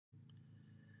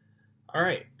All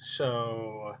right,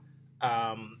 so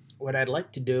what I'd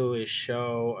like to do is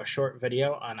show a short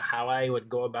video on how I would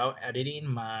go about editing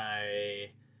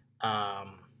my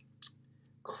um,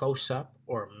 close-up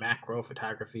or macro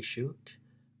photography shoot.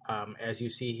 As you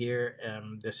see here,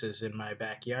 this is in my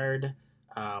backyard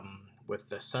with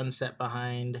the sunset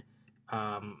behind.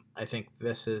 I think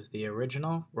this is the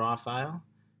original raw file,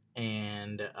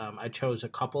 and I chose a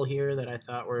couple here that I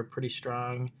thought were pretty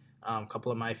strong. A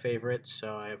couple of my favorites,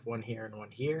 so I have one here and one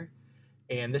here.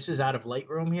 And this is out of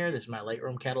Lightroom here. This is my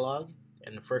Lightroom catalog.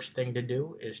 And the first thing to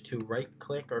do is to right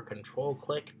click or control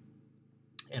click,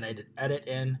 and I did edit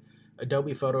in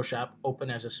Adobe Photoshop,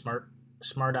 open as a smart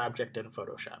object in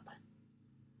Photoshop.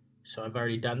 So I've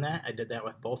already done that. I did that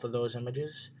with both of those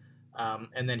images.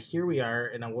 And then here we are,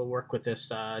 and I will work with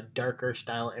this darker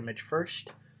style image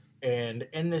first. And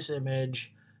in this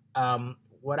image,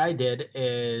 what I did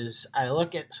is I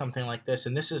look at something like this,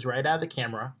 and this is right out of the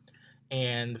camera.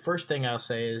 And the first thing I'll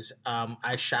say is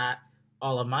I shot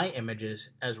all of my images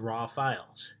as raw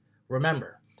files.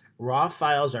 Remember, raw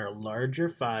files are larger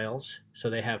files,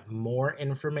 so they have more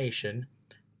information,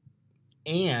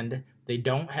 and they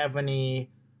don't have any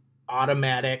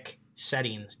automatic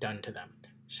settings done to them.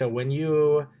 So when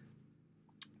you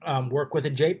work with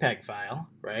a JPEG file,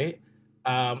 right?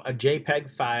 A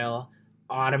JPEG file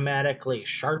automatically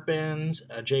sharpens,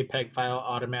 a JPEG file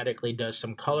automatically does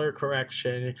some color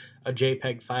correction, a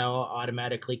JPEG file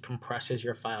automatically compresses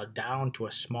your file down to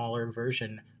a smaller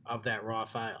version of that raw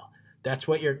file. That's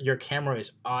what your camera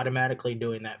is automatically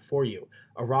doing that for you.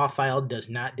 A raw file does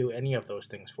not do any of those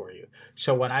things for you.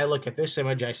 So when I look at this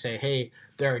image, I say, hey,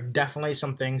 there are definitely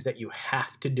some things that you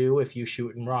have to do if you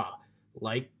shoot in raw,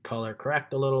 like color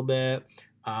correct a little bit,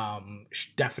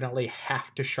 definitely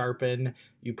have to sharpen.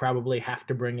 You probably have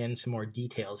to bring in some more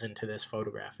details into this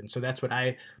photograph. And so that's what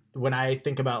when I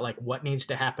think about like what needs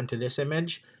to happen to this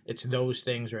image, it's those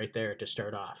things right there to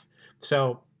start off.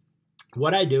 So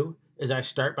what I do is I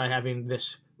start by having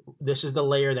this is the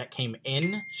layer that came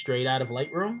in straight out of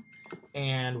Lightroom.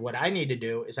 And what I need to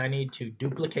do is I need to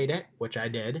duplicate it, which I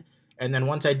did. And then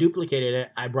once I duplicated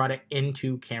it, I brought it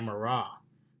into Camera Raw.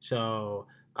 So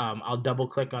I'll double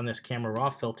click on this Camera Raw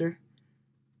filter.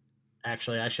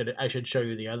 Actually, I should show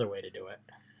you the other way to do it.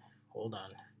 Hold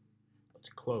on. Let's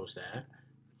close that.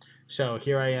 So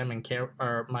here I am in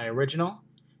my original,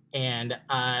 and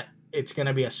it's going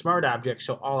to be a smart object.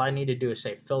 So all I need to do is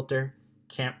say filter,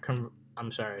 filter. I'm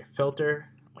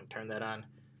going to turn that on.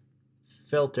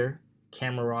 Filter,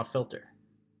 Camera Raw filter.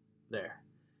 There.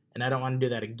 And I don't want to do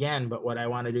that again, but what I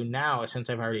want to do now is, since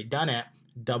I've already done it,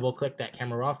 double click that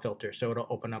Camera Raw filter so it'll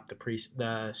open up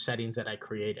the settings that I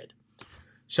created.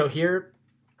 So here,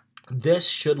 this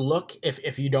should look,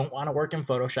 if you don't want to work in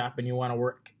Photoshop and you want to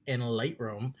work in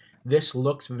Lightroom, this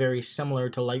looks very similar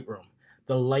to Lightroom.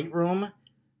 The Lightroom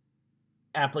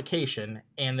application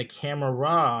and the Camera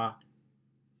Raw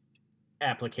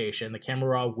application, the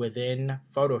Camera Raw within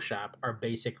Photoshop, are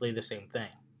basically the same thing.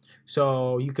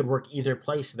 So you could work either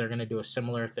place, they're going to do a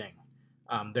similar thing.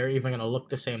 They're even going to look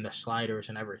the same, the sliders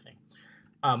and everything.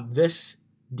 This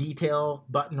detail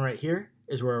button right here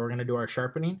is where we're going to do our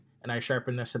sharpening, and I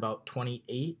sharpen this about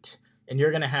 28, and you're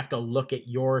going to have to look at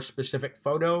your specific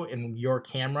photo and your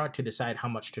camera to decide how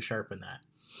much to sharpen that.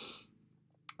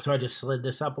 So I just slid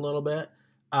this up a little bit.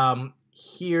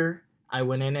 Here I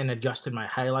went in and adjusted my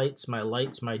highlights, my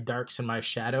lights, my darks, and my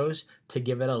shadows to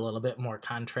give it a little bit more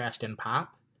contrast and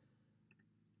pop.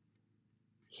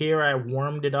 Here I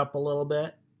warmed it up a little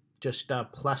bit, just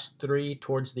 +3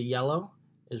 towards the yellow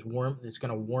is warm. It's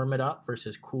going to warm it up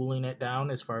versus cooling it down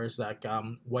as far as like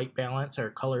white balance or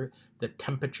color, the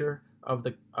temperature of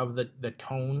the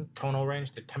tonal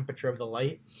range, the temperature of the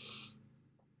light.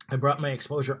 I brought my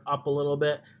exposure up a little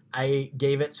bit. I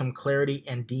gave it some clarity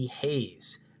and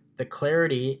dehaze. The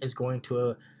clarity is going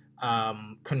to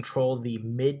control the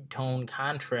mid-tone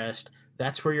contrast.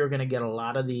 That's where you're going to get a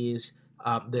lot of these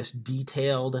this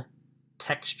detailed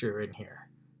texture in here.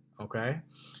 Okay,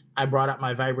 I brought up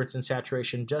my vibrance and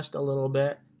saturation just a little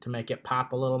bit to make it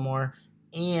pop a little more.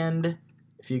 And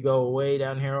if you go way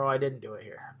down here, oh, I didn't do it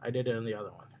here. I did it on the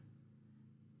other one.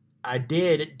 I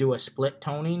did do a split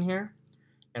toning here.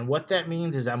 And what that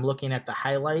means is I'm looking at the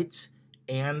highlights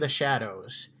and the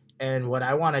shadows. And what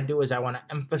I want to do is I want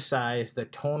to emphasize the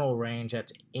tonal range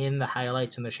that's in the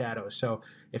highlights and the shadows. So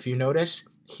if you notice,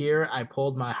 here I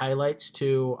pulled my highlights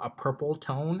to a purple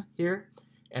tone here.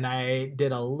 And I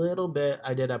did a little bit,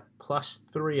 I did a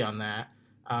 +3 on that,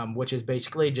 which is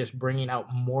basically just bringing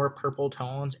out more purple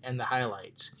tones in the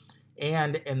highlights.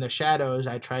 And in the shadows,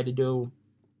 I tried to do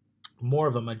more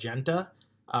of a magenta,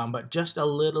 but just a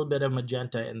little bit of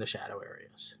magenta in the shadow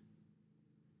areas.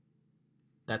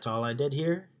 That's all I did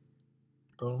here.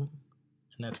 Boom.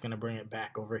 And that's going to bring it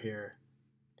back over here.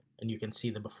 And you can see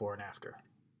the before and after.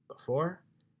 Before,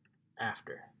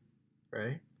 after,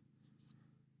 right?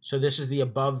 So this is the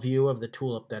above view of the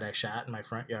tulip that I shot in my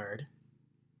front yard.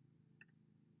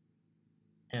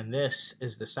 And this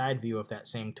is the side view of that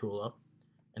same tulip.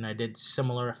 And I did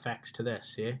similar effects to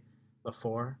this, see?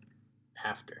 Before,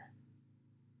 after.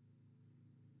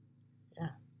 Yeah,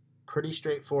 pretty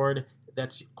straightforward.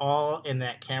 That's all in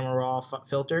that camera raw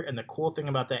filter. And the cool thing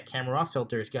about that camera raw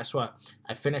filter is, guess what?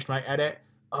 I finished my edit.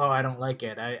 Oh, I don't like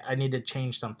it. I need to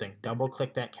change something. Double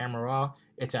click that camera raw.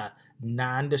 It's a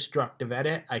non-destructive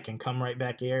edit. I can come right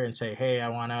back here and say, hey, I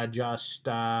want to adjust,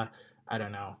 I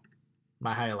don't know,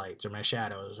 my highlights or my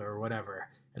shadows or whatever.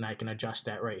 And I can adjust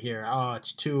that right here. Oh,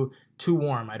 it's too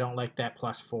warm. I don't like that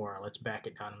 +4. Let's back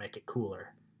it down and make it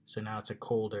cooler. So now it's a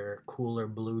colder, cooler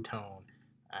blue tone.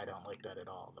 I don't like that at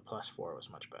all. The +4 was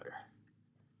much better.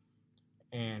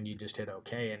 And you just hit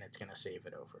OK, and it's going to save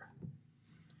it over.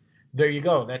 There you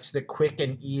go. That's the quick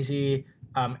and easy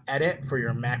edit for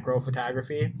your macro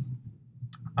photography.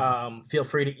 Feel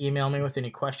free to email me with any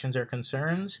questions or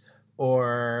concerns.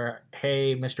 Or,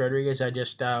 hey, Mr. Rodriguez,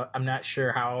 I'm not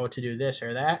sure how to do this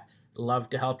or that. Love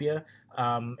to help you.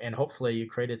 And hopefully you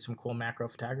created some cool macro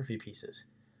photography pieces.